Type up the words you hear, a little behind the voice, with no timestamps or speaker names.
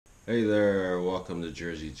Hey there, welcome to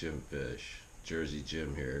Jersey Jim Fish. Jersey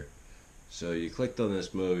Jim here. So you clicked on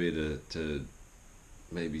this movie to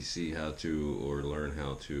maybe see how to or learn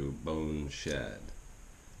how to bone shad.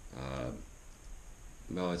 Uh,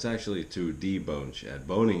 no, it's actually to debone shad.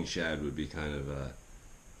 Boning shad would be kind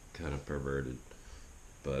of perverted.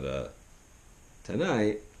 But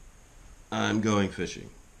tonight I'm going fishing.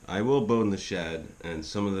 I will bone the shad, and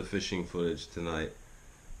some of the fishing footage tonight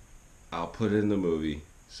I'll put in the movie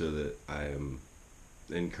so that I am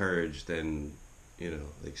encouraged and,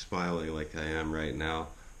 like smiling like I am right now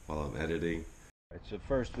while I'm editing. Alright, so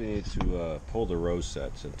first we need to pull the row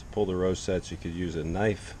sets. And to pull the row sets, you could use a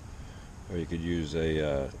knife or you could use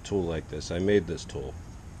a tool like this. I made this tool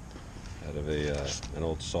out of an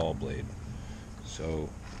old saw blade. So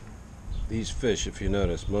these fish, if you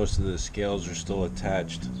notice, most of the scales are still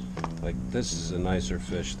attached. Like this is a nicer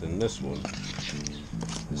fish than this one.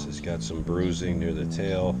 This has got some bruising near the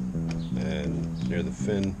tail and near the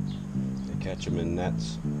fin. They catch them in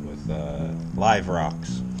nets with live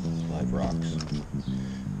rocks.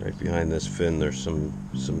 Right behind this fin, there's some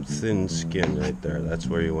thin skin right there. That's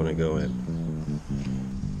where you want to go in.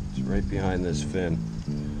 It's right behind this fin.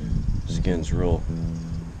 Skin's real.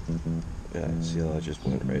 Yeah, see how that just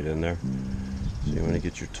went right in there? So you want to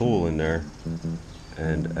get your tool in there,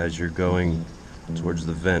 and as you're going towards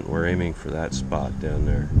the vent, we're aiming for that spot down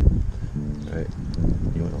there. Right?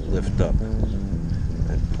 You want to lift up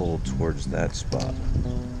and pull towards that spot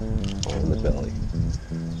on the belly.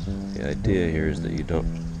 The idea here is that you don't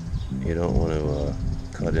want to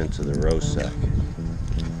cut into the row sack.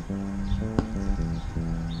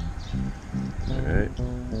 Alright,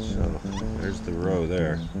 so there's the row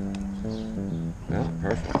there. Yeah,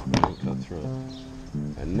 perfect. You can cut through it.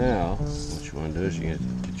 And now, what you want to do is you get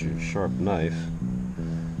your sharp knife,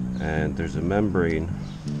 and there's a membrane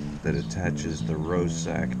that attaches the row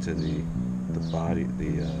sack to the body,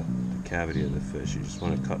 the cavity of the fish. You just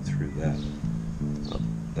want to cut through that, up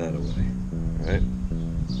that away, right?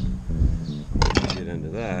 Once you get into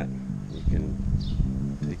that, you can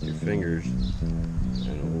take your fingers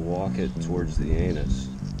and walk it towards the anus,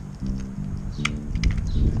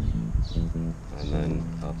 and then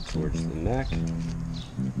up towards the neck.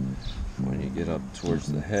 When you get up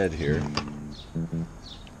towards the head here,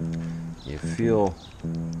 you feel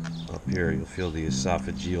up here, you'll feel the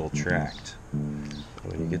esophageal tract.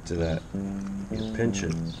 When you get to that, you pinch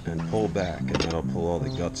it and pull back, and that'll pull all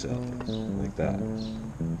the guts out, like that.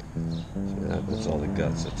 So that's all the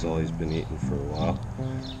guts, that's all he's been eating for a while.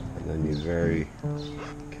 And then you very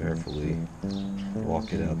carefully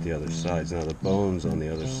walk it out the other side. Now the bones on the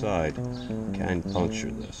other side can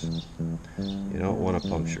puncture this. You don't want to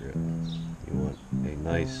puncture it. You want a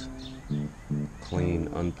nice, clean,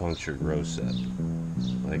 unpunctured row set,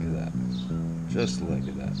 like that, just like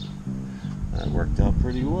that. That worked out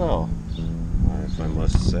pretty well, if I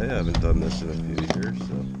must say. I haven't done this in a few years,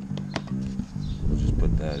 so we'll just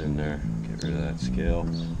put that in there, get rid of that scale.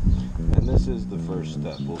 And this is the first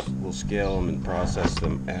step. We'll scale them and process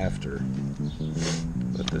them after,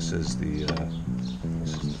 but this is the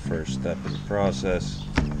first step in the process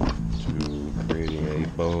to creating a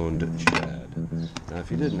boned shad. Now, if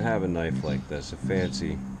you didn't have a knife like this, a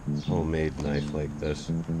fancy homemade knife like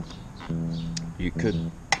this, you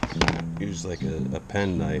could use like a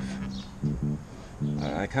pen knife.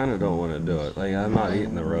 I kind of don't want to do it. Like, I'm not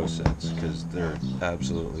eating the row sets because they're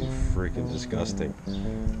absolutely freaking disgusting.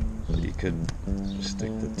 But you could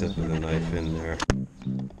stick the tip of the knife in there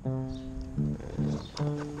and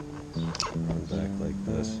run back like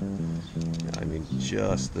this. I mean,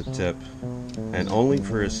 just the tip, and only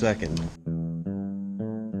for a second.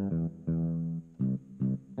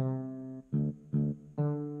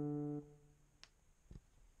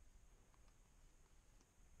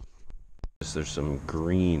 There's some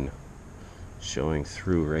green showing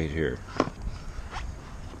through right here.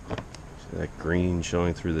 See that green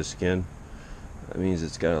showing through the skin? That means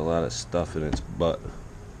it's got a lot of stuff in its butt,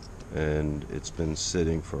 and it's been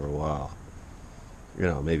sitting for a while. You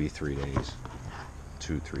know, maybe 3 days,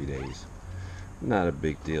 2-3 days. Not a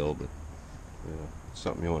big deal, but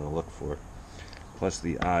something you want to look for. Plus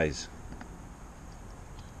the eyes.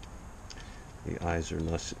 The eyes are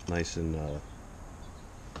nice and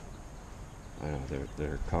I know,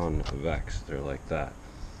 they're convex. They're like that.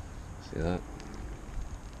 See that?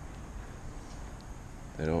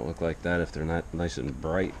 They don't look like that if they're not nice and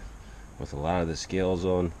bright with a lot of the scales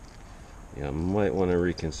on. You might want to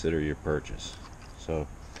reconsider your purchase. So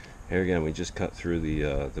here again, we just cut through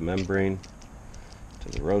the membrane to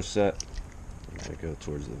the row set. We're going to go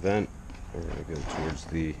towards the vent. We're going to go towards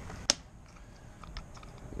the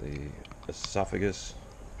esophagus,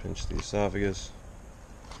 pinch the esophagus,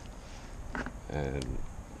 and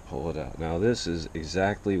pull it out. Now this is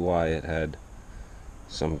exactly why it had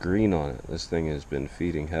some green on it. This thing has been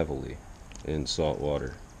feeding heavily in salt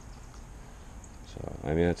water. So,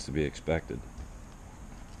 I mean, that's to be expected.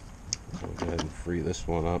 So go ahead and free this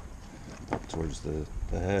one up towards the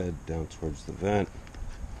head, down towards the vent,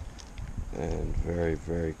 and very,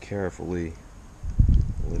 very carefully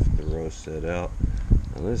lift the roast head out.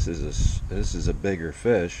 Now this is a bigger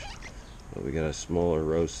fish, but we got a smaller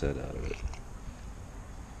roast head out of it.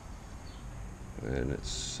 And it's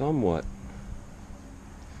somewhat,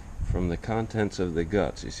 from the contents of the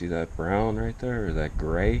guts, you see that brown right there, or that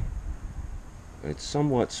gray? It's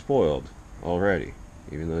somewhat spoiled already,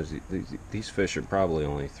 even though these fish are probably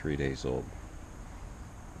only 3 days old.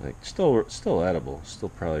 Like, still edible, still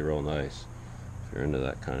probably real nice if you're into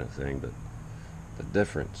that kind of thing, but the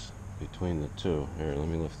difference between the two, here, let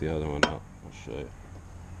me lift the other one out, I'll show you.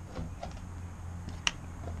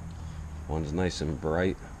 One's nice and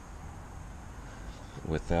bright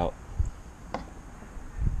without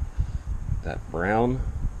that brown,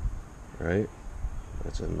 right?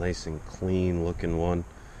 That's a nice and clean looking one.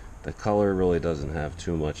 The color really doesn't have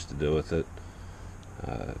too much to do with it.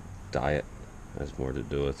 Diet has more to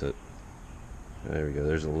do with it. There we go.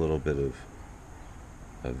 There's a little bit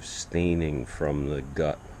of staining from the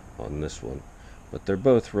gut on this one, but they're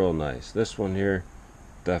both real nice. This one here,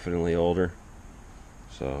 definitely older,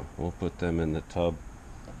 so we'll put them in the tub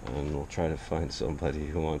and we'll try to find somebody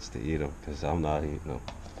who wants to eat them, because I'm not eating them.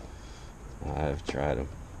 I've tried them,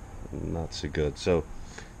 not so good. So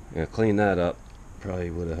I'm gonna clean that up.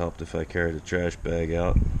 Probably would have helped if I carried a trash bag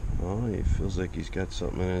out. Oh, he feels like he's got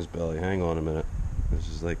something in his belly. Hang on a minute. This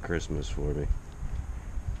is like Christmas for me.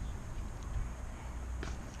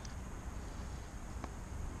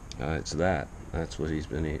 It's that. That's what he's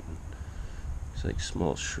been eating. It's like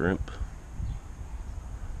small shrimp.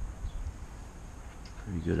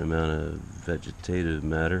 Pretty good amount of vegetative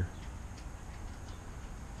matter.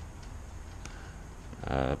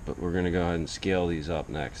 But we're going to go ahead and scale these up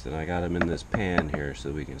next. And I got them in this pan here so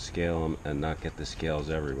we can scale them and not get the scales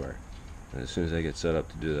everywhere. And as soon as I get set up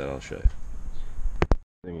to do that, I'll show you.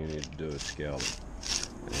 The thing you need to do is scale them.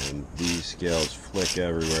 And these scales flick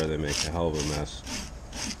everywhere. They make a hell of a mess.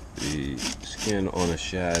 The skin on a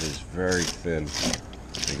shad is very thin.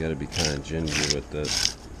 You got to be kind of gingy with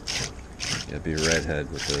this. You got to be a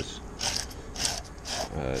redhead with this.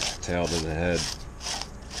 Tail to the head.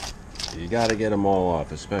 You got to get them all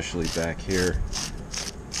off, especially back here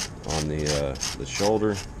on the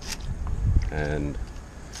shoulder and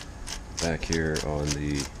back here on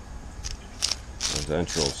the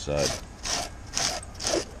ventral side.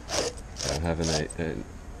 I'm having you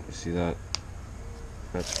see that?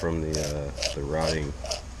 That's from the rotting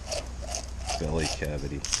belly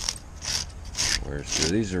cavity. So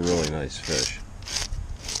these are really nice fish,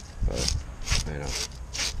 but you know,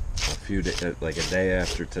 like a day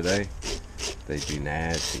after today, they'd be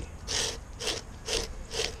nasty.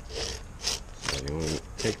 So you want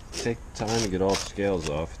to take time to get all the scales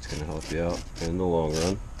off. It's going to help you out in the long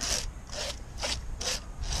run.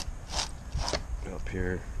 Up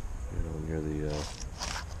here, you know, near the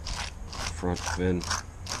front fin,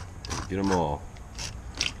 get them all.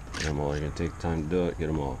 Get them all. You're going to take time to do it. Get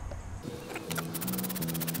them all.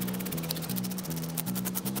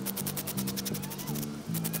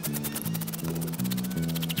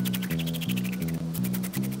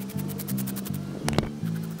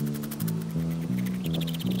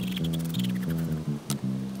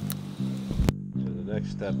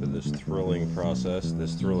 Step of this thrilling process,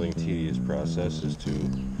 this thrilling tedious process, is to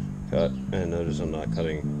cut. And notice I'm not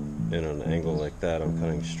cutting in an angle like that. I'm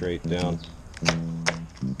cutting straight down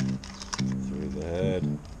through the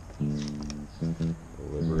head.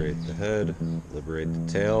 Liberate the head, liberate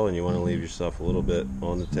the tail, and you want to leave yourself a little bit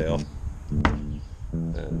on the tail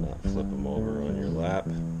and not flip them over on your lap.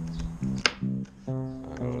 I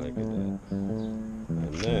don't like that.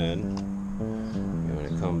 And then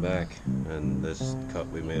come back, and this cut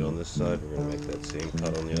we made on this side, we're going to make that same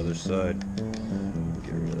cut on the other side.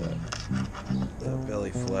 Get rid of that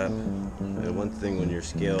belly flap. And one thing when you're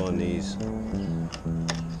scaling these,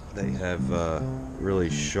 they have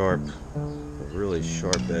really sharp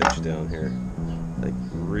edge down here, like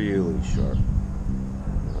really sharp. I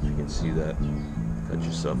don't know if you can see that. Cut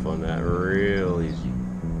yourself on that real easy.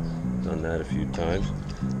 Done that a few times.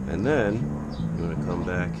 And then you want to come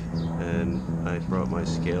back, and I brought my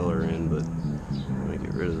scaler in, but I'm going to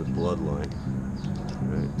get rid of the bloodline.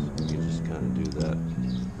 Right, so you can just kind of do that.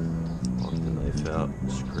 Walk the knife out,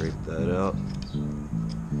 scrape that out.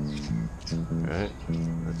 Alright,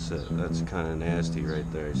 that's it. That's kind of nasty right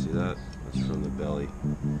there. You see that? That's from the belly.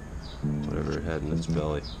 Whatever it had in its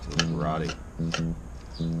belly. It's rotting.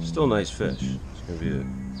 Still nice fish. It's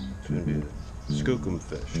gonna be a skookum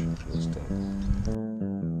fish this time.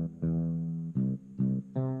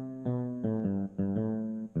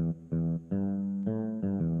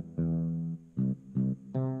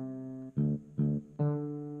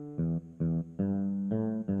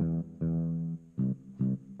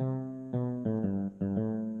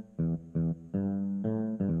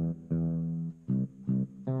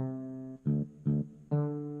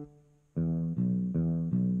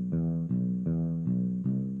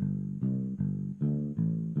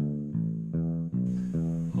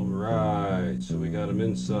 Alright, so we got them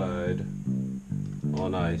inside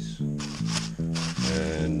on ice,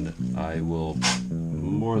 and I will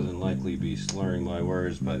more than likely be slurring my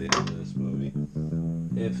words by the end of this movie.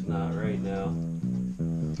 If not right now,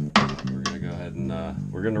 we're gonna go ahead and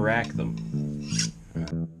we're gonna rack them.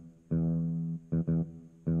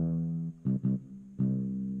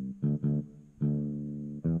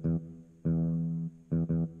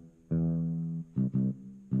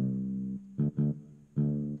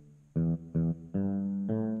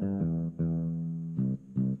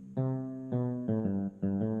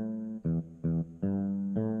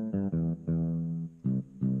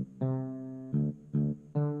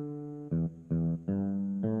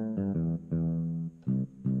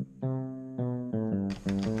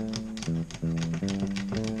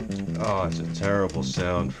 Oh, it's a terrible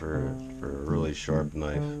sound for a really sharp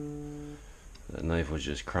knife. That knife was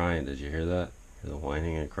just crying. Did you hear that? The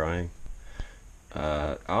whining and crying.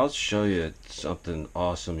 I'll show you something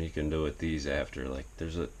awesome you can do with these after. Like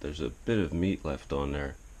there's a bit of meat left on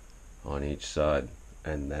there, on each side,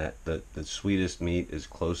 and the sweetest meat is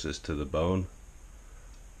closest to the bone.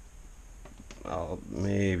 I'll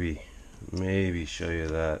maybe show you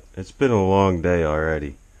that. It's been a long day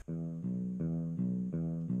already.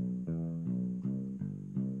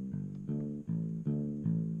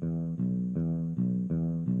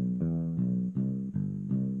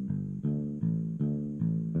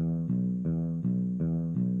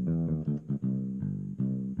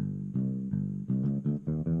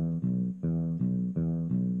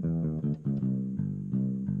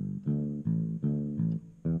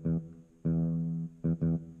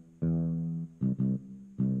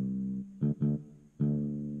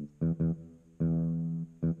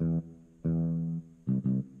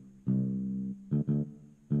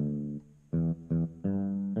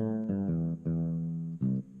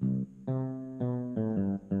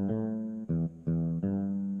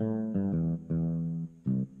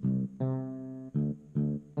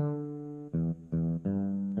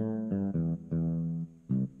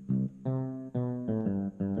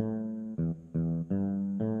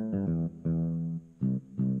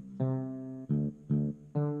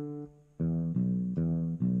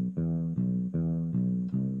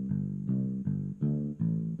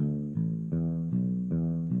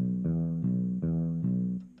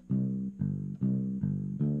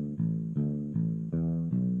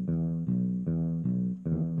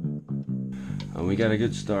 And we got a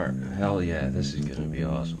good start. Hell yeah, this is gonna be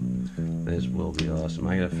awesome. This will be awesome.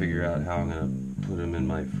 I gotta figure out how I'm gonna put them in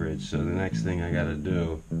my fridge. So the next thing I gotta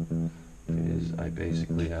do is I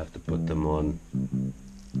basically have to put them on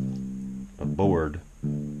a board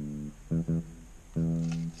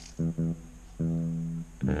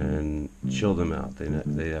and chill them out.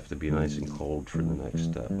 They have to be nice and cold for the next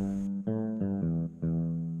step.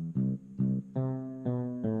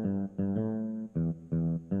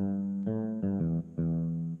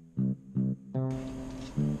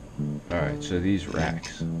 Alright, so these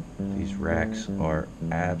racks are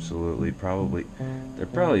absolutely they're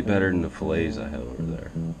probably better than the fillets I have over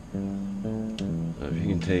there. So if you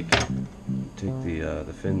can take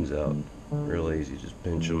the fins out real easy, just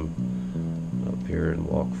pinch them up here and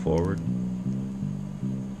walk forward.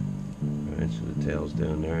 Alright, so the tail's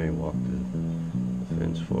down there, you walk the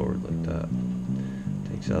fins forward like that.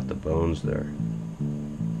 Takes out the bones there.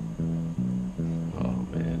 Oh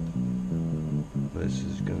man, this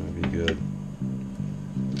is gonna be good.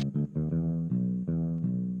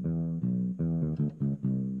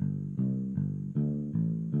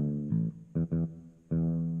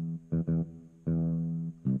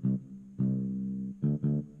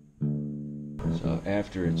 So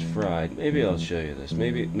after it's fried, maybe I'll show you this.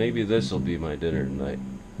 Maybe this will be my dinner tonight.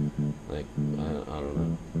 Like I don't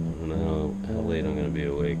know. I don't know how late I'm gonna be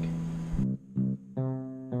awake.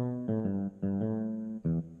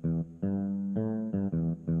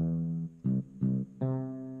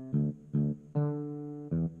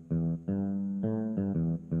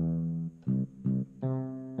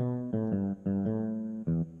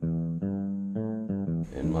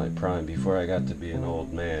 in my prime, before I got to be an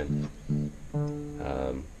old man,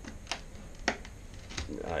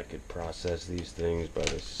 I could process these things by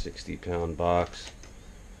the 60-pound box,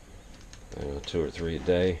 2 or 3 a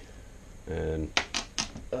day, and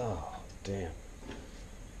oh damn,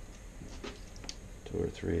 2 or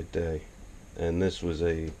 3 a day, and this was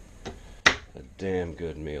a damn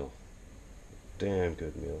good meal. Damn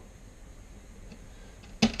good meal.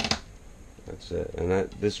 That's it. And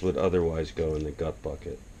this would otherwise go in the gut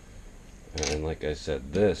bucket. And like I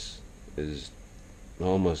said, this is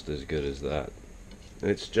almost as good as that.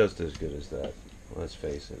 It's just as good as that. Let's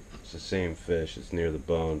face it. It's the same fish. It's near the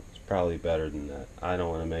bone. It's probably better than that. I don't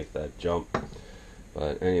want to make that jump.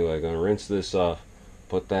 But anyway, I'm going to rinse this off.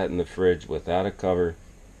 Put that in the fridge without a cover.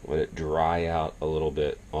 Let it dry out a little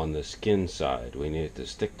bit on the skin side. We need it to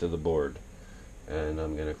stick to the board. And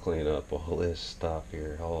I'm going to clean up all this stuff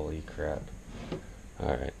here. Holy crap.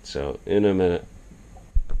 Alright, so in a minute.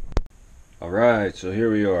 Alright, so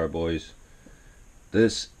here we are, boys.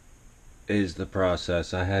 This is the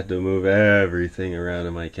process. I had to move everything around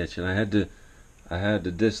in my kitchen. I had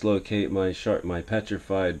to dislocate my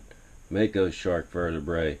petrified mako shark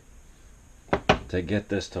vertebrae to get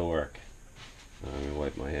this to work. Let me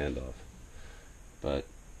wipe my hand off. But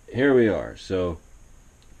here we are. So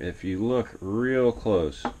if you look real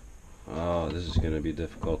close, oh, this is going to be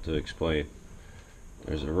difficult to explain.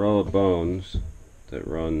 There's a row of bones that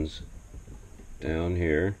runs down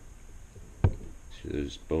here. See,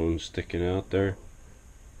 there's bones sticking out there.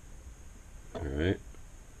 Alright.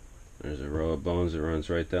 There's a row of bones that runs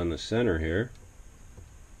right down the center here.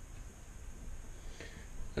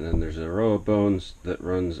 And then there's a row of bones that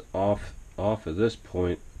runs off of this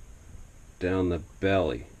point down the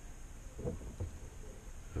belly.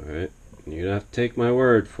 Alright. You have to take my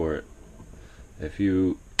word for it. If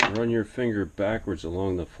you run your finger backwards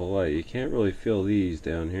along the fillet, you can't really feel these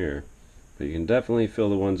down here, but you can definitely feel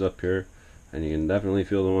the ones up here, and you can definitely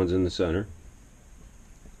feel the ones in the center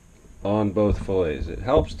on both fillets. It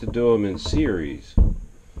helps to do them in series,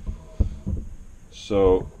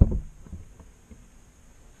 so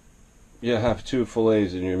you have 2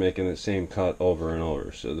 fillets and you're making the same cut over and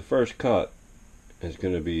over. So the first cut is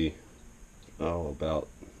going to be about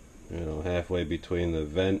halfway between the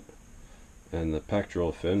vent and the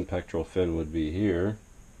pectoral fin. Pectoral fin would be here,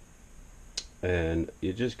 and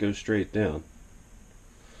you just go straight down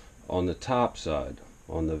on the top side,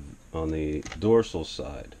 on the dorsal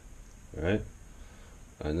side, right?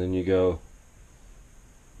 And then you go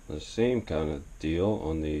the same kind of deal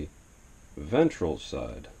on the ventral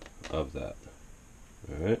side of that.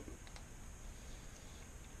 All right.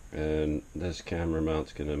 And this camera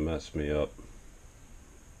mount's gonna mess me up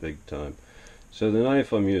big time. So the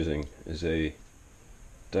knife I'm using is a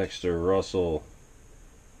Dexter Russell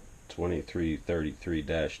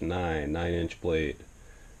 2333-9 9-inch blade.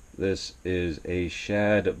 This is a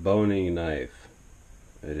shad boning knife.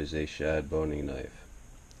 It is a shad boning knife.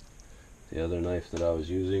 The other knife that I was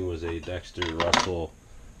using was a Dexter Russell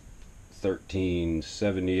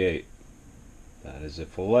 1378. That is a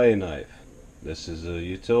fillet knife. This is a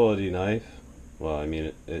utility knife. Well, I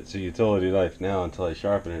mean, it's a utility knife now until I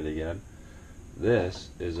sharpen it again. This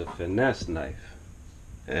is a finesse knife,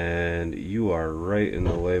 and you are right in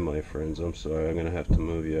the way, my friends. I'm sorry, I'm gonna have to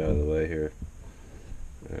move you out of the way here.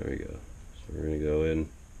 There we go. So we're gonna go in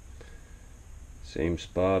same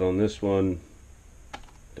spot on this one,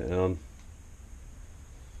 down,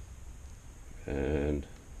 and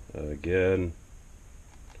again.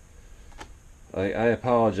 I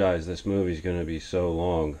apologize, this movie's gonna be so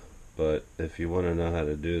long, but if you want to know how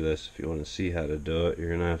to do this, if you want to see how to do it, you're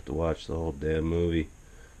gonna have to watch the whole damn movie.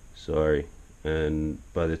 Sorry. And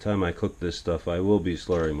by the time I cook this stuff, I will be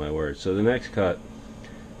slurring my words. So the next cut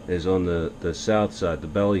is on the south side, the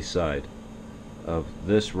belly side of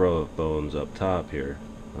this row of bones up top here.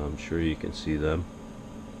 I'm sure you can see them.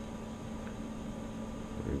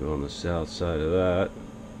 We're going on the south side of that,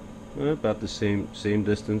 about the same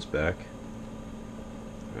distance back.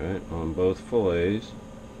 Alright, on both fillets.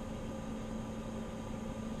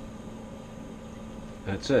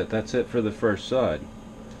 That's it for the first side.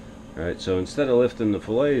 Alright, so instead of lifting the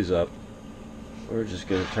fillets up, we're just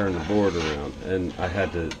going to turn the board around. And I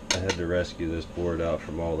had to rescue this board out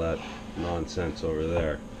from all that nonsense over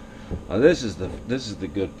there. This is the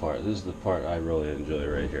good part. This is the part I really enjoy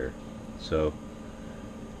right here. So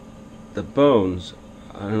the bones,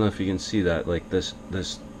 I don't know if you can see that, like this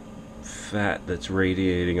fat that's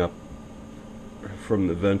radiating up from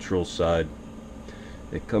the ventral side,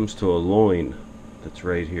 it comes to a loin that's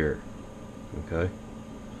right here, okay,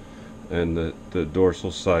 and the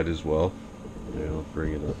dorsal side as well. I'll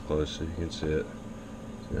bring it up close so you can see it.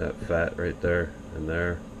 That fat right there and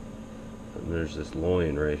there, and there's this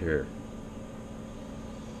loin right here.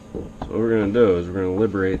 So what we're going to do is we're going to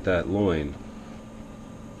liberate that loin,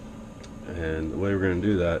 and the way we're going to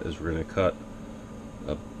do that is we're going to cut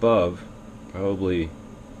above, probably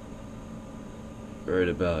right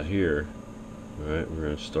about here. Alright, we're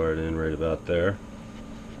going to start in right about there,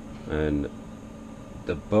 and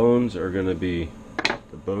the bones are going to be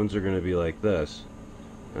like this,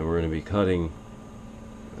 and we're going to be cutting.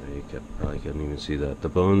 You probably couldn't even see that. The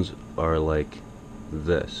bones are like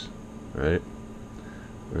this, right?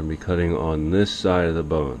 We're going to be cutting on this side of the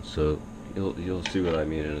bone, so you'll see what I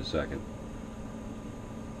mean in a second.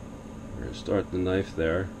 We're going to start the knife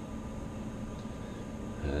there,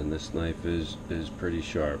 and this knife is pretty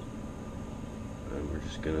sharp, and we're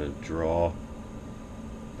just going to draw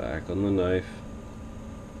back on the knife,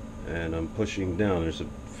 and I'm pushing down. There's a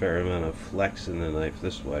fair amount of flex in the knife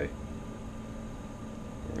this way.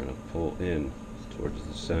 We're going to pull in towards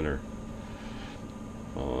the center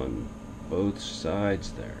on both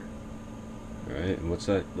sides there. Alright, and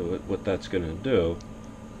what that's going to do,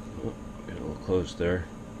 get a little close there.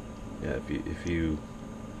 Yeah, if you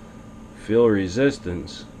feel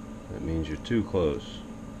resistance, that means you're too close.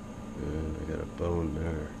 And I got a bone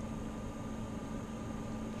there.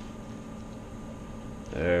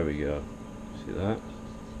 There we go. See that?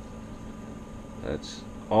 That's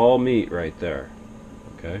all meat right there.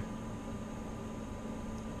 Okay?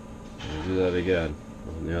 I'll do that again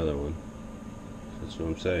on the other one. That's what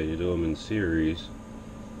I'm saying. You do them in series,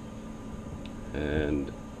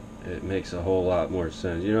 and it makes a whole lot more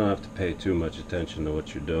sense. You don't have to pay too much attention to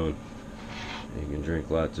what you're doing. You can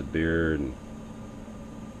drink lots of beer and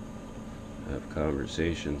have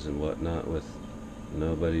conversations and whatnot with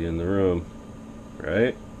nobody in the room,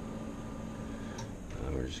 right?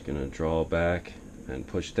 We're just gonna draw back and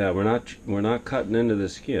push down. We're not cutting into the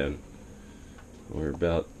skin. We're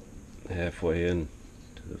about halfway in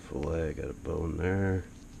to the fillet. I got a bone there.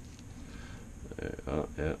 Oh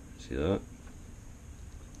yeah, see that?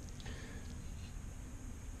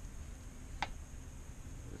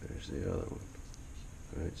 There's the other one.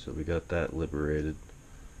 Alright, so we got that liberated.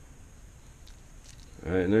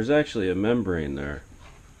 Alright, and there's actually a membrane there.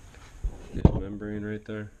 See the membrane right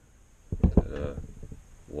there? That,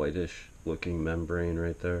 whitish looking membrane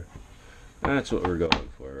right there. That's what we're going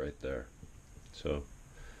for right there. So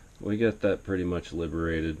we get that pretty much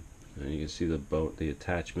liberated, and you can see the bone, the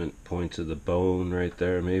attachment points of the bone right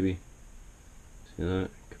there. Maybe see that?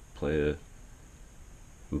 You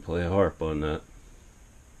can play a harp on that.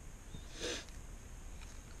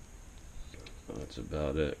 That's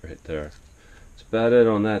about it right there. That's about it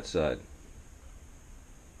on that side.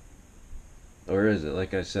 Or is it?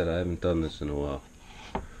 Like I said, I haven't done this in a while.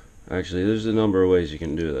 Actually, there's a number of ways you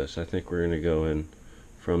can do this. I think we're going to go in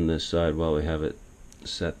from this side while we have it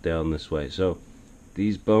set down this way. So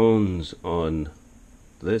these bones on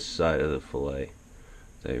this side of the fillet,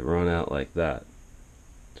 they run out like that.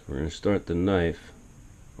 So we're going to start the knife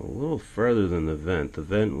a little further than the vent. The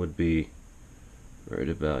vent would be right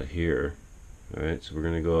about here. Alright, so we're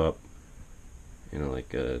going to go up, you know, like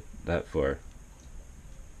that far.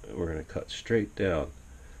 We're going to cut straight down,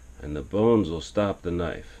 and the bones will stop the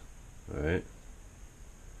knife. Alright,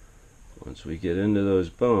 once we get into those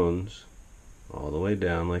bones all the way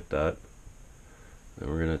down like that, then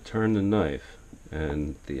we're going to turn the knife.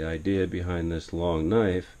 And the idea behind this long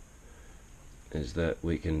knife is that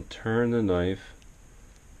we can turn the knife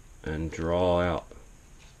and draw out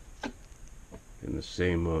in the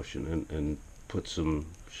same motion, and put some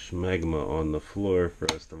schmegma on the floor for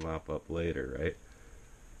us to mop up later, right?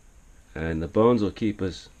 And the bones will keep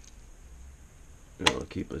us, you know,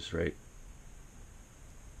 right.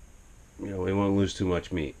 You know, we won't lose too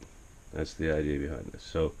much meat. That's the idea behind this.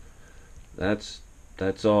 So that's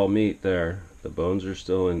all meat there. The bones are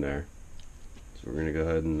still in there. So we're gonna go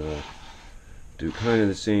ahead and do kind of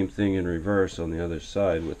the same thing in reverse on the other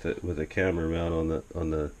side with a camera mount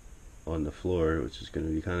on the floor, which is going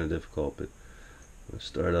to be kind of difficult. But we'll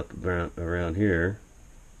start up around here.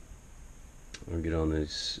 We'll get on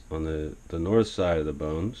the north side of the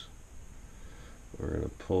bones. We're going to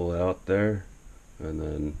pull out there, and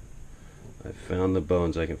then I found the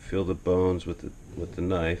bones. I can feel the bones with the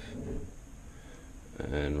knife,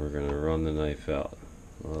 and we're going to run the knife out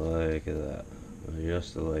like that,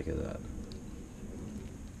 just like that.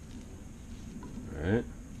 Alright,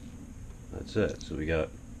 that's it. So we got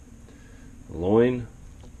loin,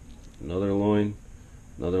 another loin,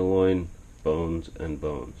 bones, and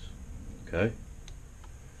bones. Okay?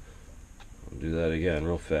 I'll do that again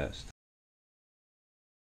real fast.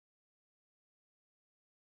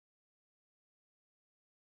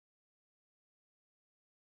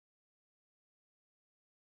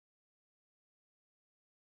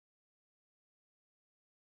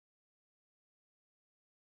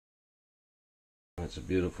 That's a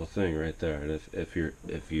beautiful thing right there. And if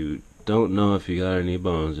you don't know if you got any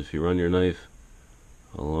bones, if you run your knife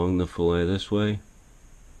along the fillet this way,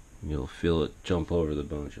 you'll feel it jump over the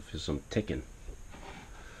bones. You'll feel some ticking.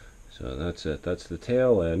 So that's it. That's the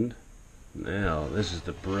tail end. Now this is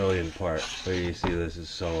the brilliant part. Where you see this is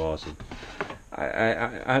so awesome.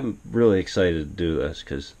 I'm really excited to do this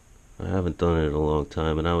because I haven't done it in a long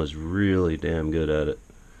time, and I was really damn good at it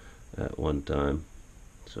at one time.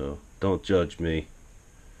 So don't judge me.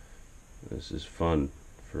 This is fun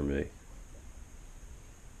for me.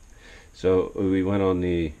 So we went on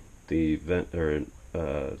the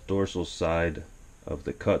dorsal side of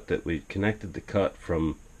the cut, that we connected the cut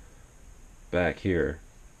from back here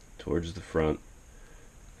towards the front,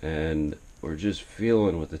 and we're just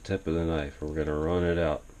feeling with the tip of the knife. We're going to run it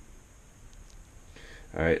out.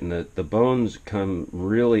 Alright, and the bones come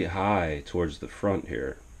really high towards the front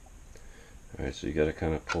here. Alright, so you got to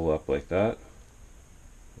kind of pull up like that.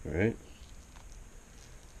 Alright.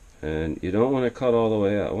 And you don't want to cut all the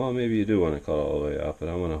way out. Well, maybe you do want to cut all the way out, but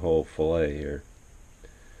I want a whole fillet here.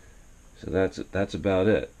 So that's about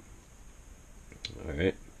it.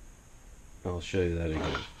 Alright. I'll show you that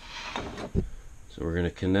again. So we're going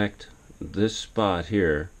to connect this spot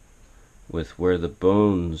here with where the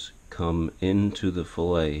bones come into the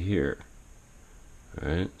fillet here.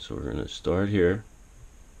 Alright, so we're going to start here.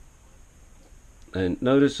 And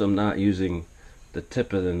notice I'm not using the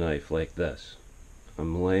tip of the knife like this.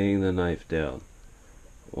 I'm laying the knife down.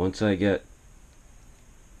 Once I get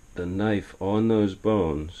the knife on those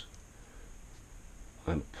bones,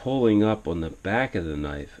 I'm pulling up on the back of the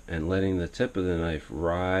knife and letting the tip of the knife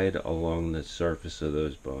ride along the surface of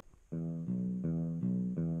those bones.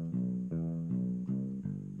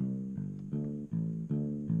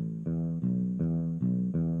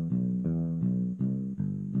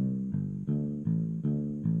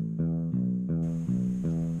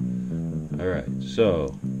 Alright,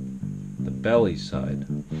 so the belly side.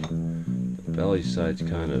 The belly side's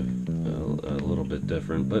kind of a little bit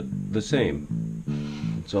different, but the same.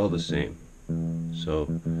 It's all the same. So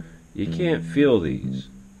you can't feel these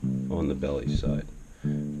on the belly side,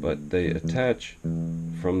 but they attach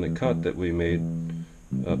from the cut that we made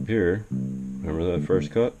up here. Remember that first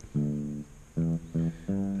cut?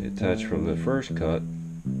 They attach from the first cut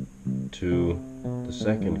to the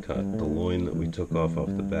second cut, the loin that we took off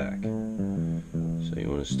the back. So you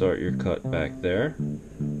want to start your cut back there,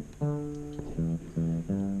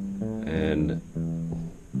 and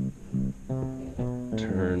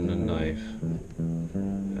turn the knife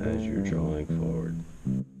as you're drawing forward.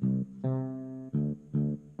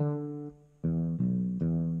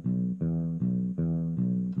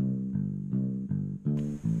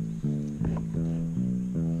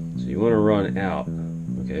 So you want to run out.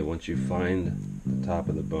 Okay, once you find the top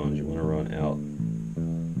of the bones, you want to run out.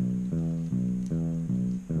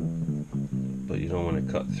 But you don't want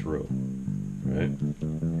to cut through, right?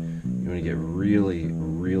 You want to get really,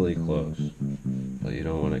 really close, but you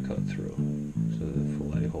don't want to cut through, so the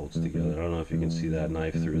fillet holds together. I don't know if you can see that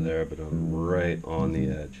knife through there, but I'm right on the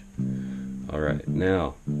edge. Alright,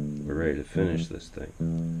 now we're ready to finish this thing.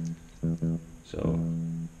 So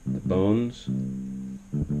the bones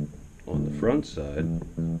on the front side,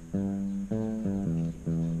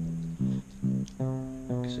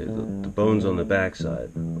 say the bones on the back side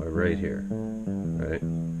are right here, right?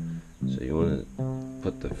 So you want to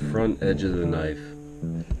put the front edge of the knife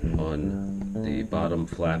on the bottom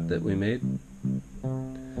flap that we made,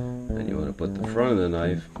 and you want to put the front of the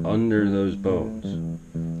knife under those bones.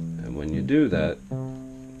 And when you do that,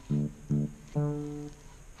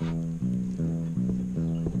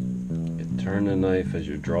 you turn the knife as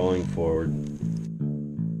you're drawing forward.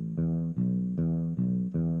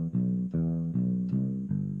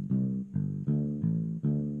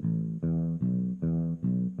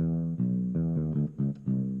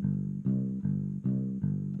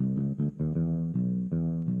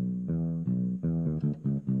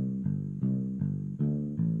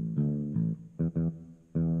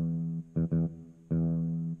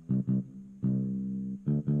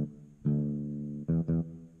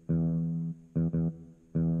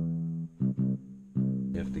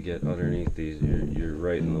 Get underneath these. You're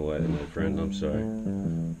right in the way, my friend. I'm sorry.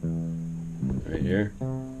 Right here,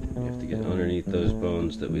 you have to get underneath those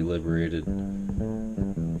bones that we liberated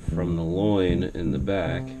from the loin in the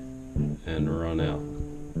back and run out.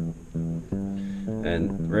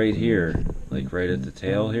 And right here, like right at the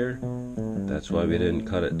tail here, that's why we didn't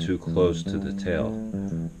cut it too close to the tail.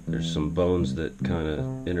 There's some bones that kind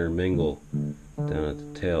of intermingle down at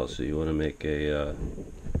the tail, so you want to make a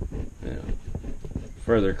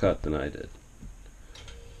further cut than I did.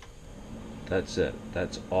 That's it.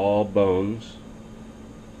 That's all bones.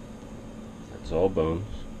 That's all bones.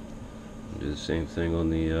 Do the same thing on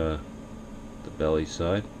the belly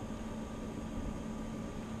side.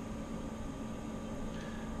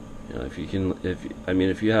 You know, if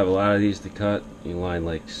you have a lot of these to cut, you line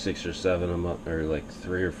like 6 or 7 of them up, or like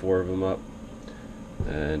 3 or 4 of them up,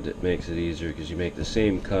 and it makes it easier because you make the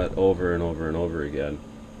same cut over and over and over again.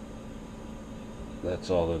 That's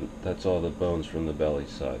all the bones from the belly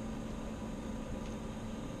side.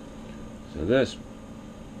 So this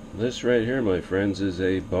right here, my friends, is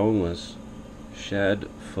a boneless shad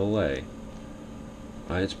fillet.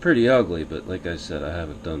 It's pretty ugly, but like I said, I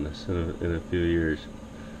haven't done this in a few years.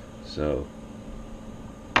 So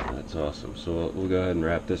that's awesome. So we'll go ahead and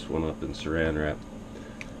wrap this one up in saran wrap.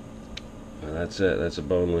 And that's it. That's a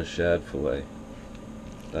boneless shad fillet.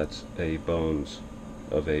 That's a bones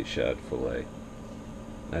of a shad fillet.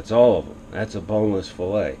 That's all of them. That's a boneless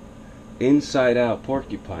fillet. Inside out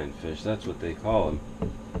porcupine fish. That's what they call them.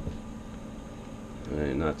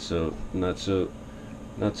 Right, not so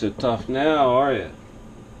tough now, are you?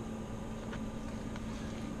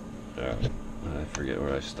 Alright. I forget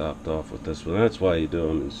where I stopped off with this one. That's why you do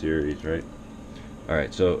them in series, right?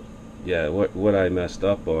 Alright, so yeah, what I messed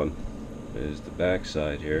up on is the back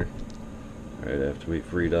side here. Right after we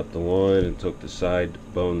freed up the loin and took the side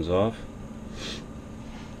bones off.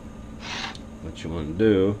 What you want to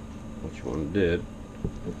do, what you want to do,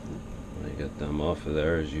 when you get them off of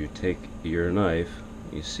there, is you take your knife,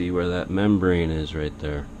 you see where that membrane is right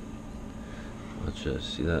there. Let's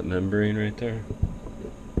just see that membrane right there.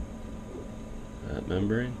 That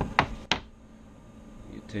membrane.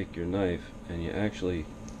 You take your knife and you actually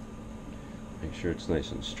make sure it's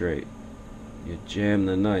nice and straight. You jam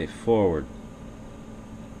the knife forward,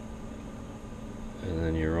 and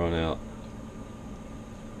then you run out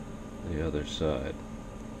the other side.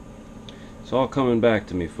 It's all coming back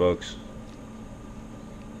to me, folks.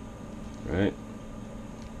 Right?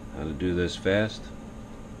 How to do this fast?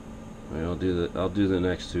 Right, I'll do the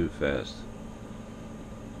next two fast.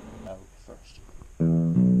 First.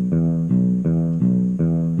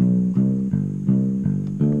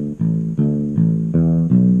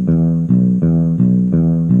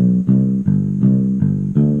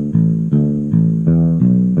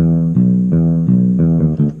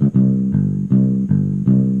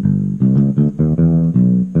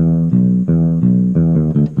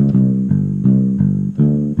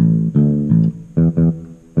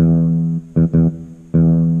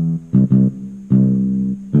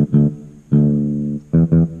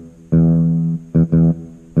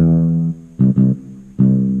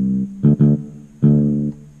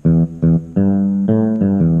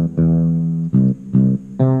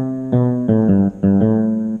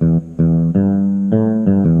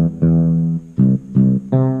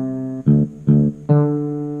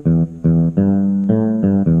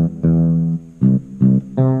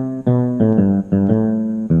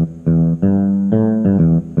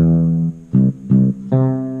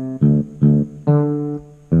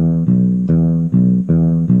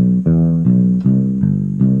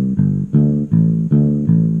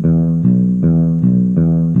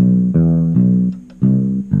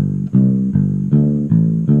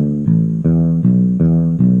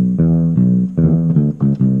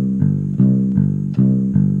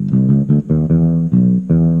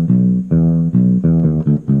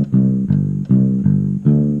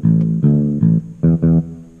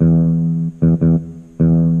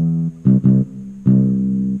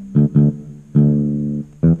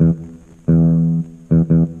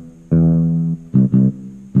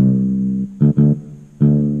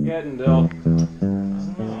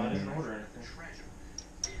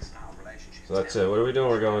 So that's it. What are we doing?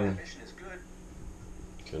 We're going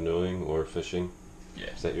canoeing or fishing? Yeah.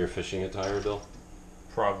 Is that your fishing attire, Bill?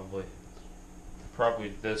 Probably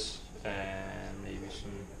this and maybe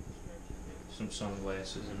some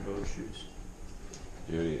sunglasses and boat shoes.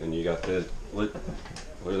 Beauty. And you got the what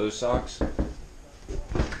are those socks?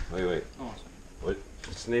 Wait. Oh,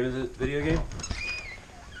 What's the name of the video game?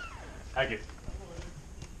 I get.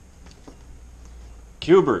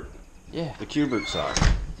 Cubert. Yeah. The Cubert sock.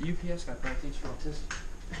 The UPS got back these for autistic.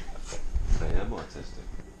 I am autistic.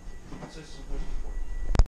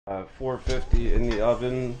 450 in the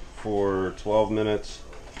oven for 12 minutes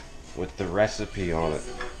with the recipe on it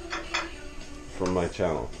from my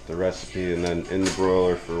channel. The recipe, and then in the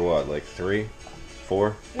broiler for what, like 3,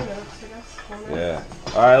 4? Yeah.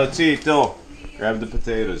 All right, let's eat. Dill, grab the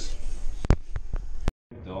potatoes.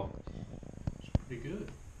 Dill. It's pretty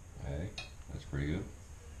good. Hey, that's pretty good.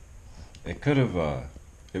 It could have.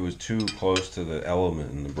 It was too close to the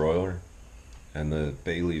element in the broiler. and the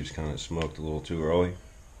bay leaves kind of smoked a little too early,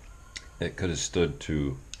 it could have stood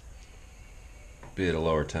to be at a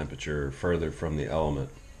lower temperature further from the element,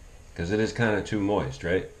 because it is kind of too moist,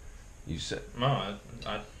 right? You said. No, I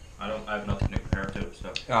don't. I have nothing to compare it to.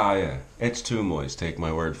 So. Ah, yeah, it's too moist. Take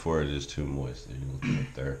my word for it. It is too moist. You look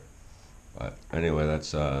up there. But anyway,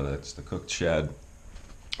 that's the cooked shad.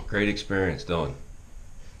 Great experience, Dylan.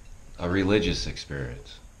 A religious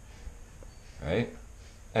experience, right?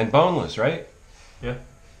 And boneless, right? Yeah,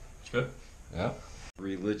 it's good. Yeah.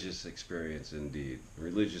 Religious experience indeed.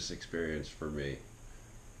 Religious experience for me.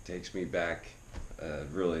 Takes me back a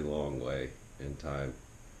really long way in time.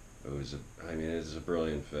 It was a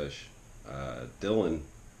brilliant fish. Dylan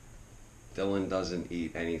doesn't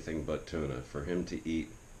eat anything but tuna. For him to eat,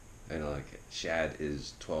 like shad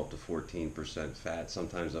is 12 to 14% fat,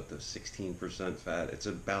 sometimes up to 16% fat. It's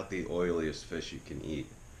about the oiliest fish you can eat.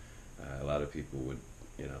 A lot of people would,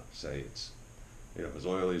 say it's, as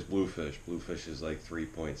oily as bluefish. Bluefish is like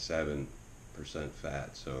 3.7%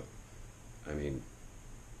 fat. So, I mean,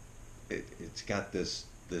 it's got this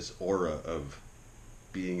aura of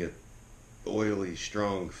being a oily,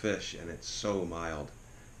 strong fish, and it's so mild.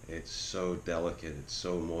 It's so delicate. It's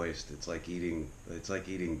so moist. It's like eating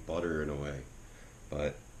butter in a way.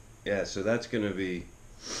 But yeah, so that's gonna be.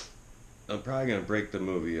 I'm probably gonna break the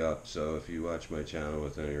movie up. So if you watch my channel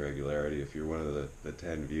with any regularity, if you're one of the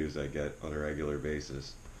 10 views I get on a regular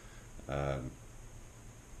basis,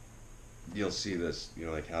 you'll see this.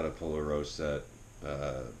 Like how to pull a roast set,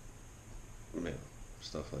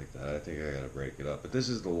 stuff like that. I think I gotta break it up. But this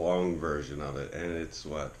is the long version of it, and it's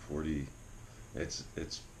what 40. It's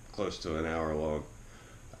close to an hour long.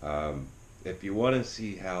 If you want to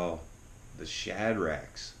see how the shad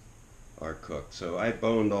racks are cooked, so I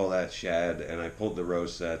boned all that shad and I pulled the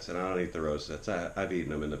roast sets, and I don't eat the roast sets. I've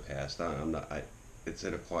eaten them in the past. It's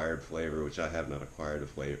an acquired flavor which I have not acquired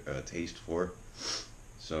a taste for.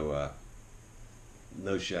 So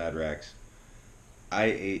no shad racks.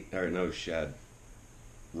 No shad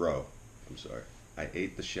roe. I'm sorry. I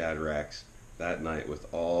ate the shad racks that night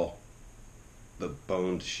with all the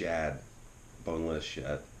boned shad, boneless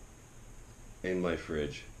shad, in my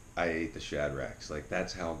fridge. I ate the shad racks. Like,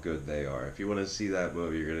 that's how good they are. If you want to see that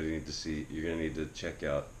movie, you're gonna need to check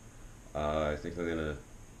out. I think I'm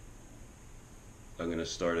gonna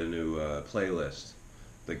start a new playlist,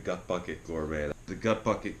 the Gut Bucket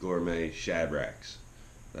Gourmet Shad Racks.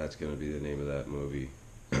 That's gonna be the name of that movie.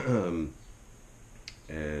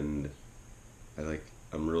 And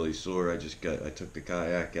I'm really sore. I took the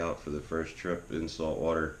kayak out for the first trip in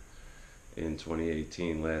saltwater in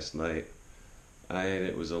 2018 last night. And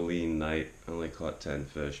it was a lean night. I only caught 10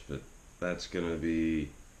 fish, but that's gonna be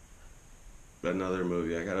another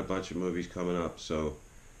movie. I got a bunch of movies coming up, so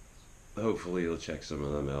hopefully you'll check some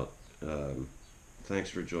of them out. Thanks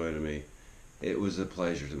for joining me. It was a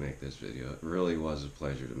pleasure to make this video. It really was a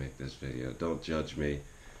pleasure to make this video. Don't judge me.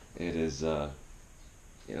 It is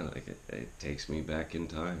it takes me back in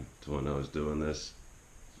time to when I was doing this,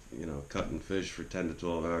 cutting fish for 10 to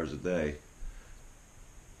 12 hours a day.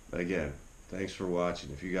 Again, thanks for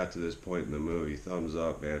watching. If you got to this point in the movie, thumbs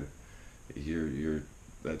up, man.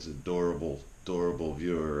 That's adorable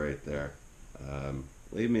viewer right there.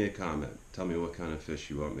 Leave me a comment. Tell me what kind of fish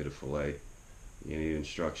you want me to fillet. You need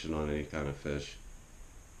instruction on any kind of fish.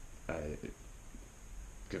 I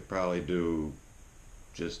could probably do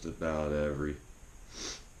just about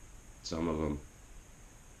some of them,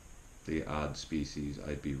 the odd species,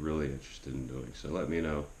 I'd be really interested in doing. So let me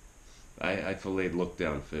know. I filleted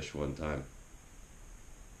look-down fish one time.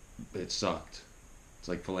 It sucked. It's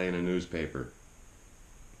like filleting a newspaper.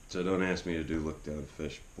 So don't ask me to do look-down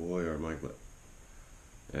fish. Boy, are my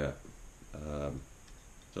yeah.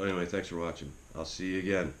 So anyway, thanks for watching. I'll see you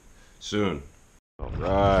again soon.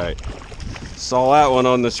 Alright. Saw that one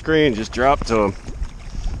on the screen, just dropped to him.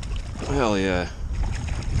 Hell yeah.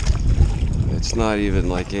 It's not even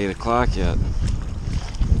like 8 o'clock yet.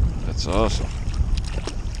 That's awesome.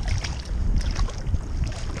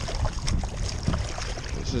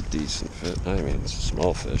 It's a decent fish. I mean, it's a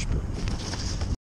small fish, but